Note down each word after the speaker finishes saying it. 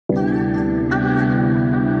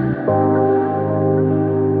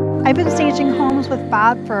I've been staging homes with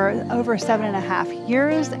Bob for over 7.5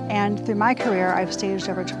 years, and through my career, I've staged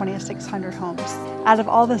over 2,600 homes. Out of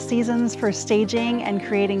all the seasons for staging and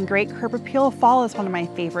creating great curb appeal, fall is one of my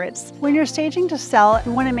favorites. When you're staging to sell,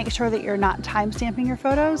 you want to make sure that you're not time stamping your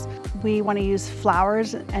photos. We want to use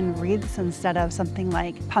flowers and wreaths instead of something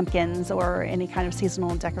like pumpkins or any kind of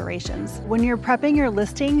seasonal decorations. When you're prepping your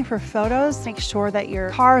listing for photos, make sure that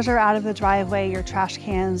your cars are out of the driveway, your trash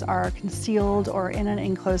cans are concealed or in an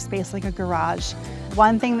enclosed space like a garage.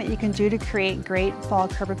 One thing that you can do to create great fall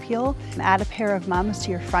curb appeal, add a pair of mums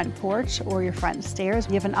to your front porch or your front stairs.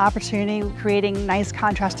 You have an opportunity creating nice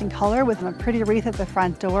contrasting color with a pretty wreath at the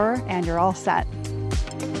front door, and you're all set.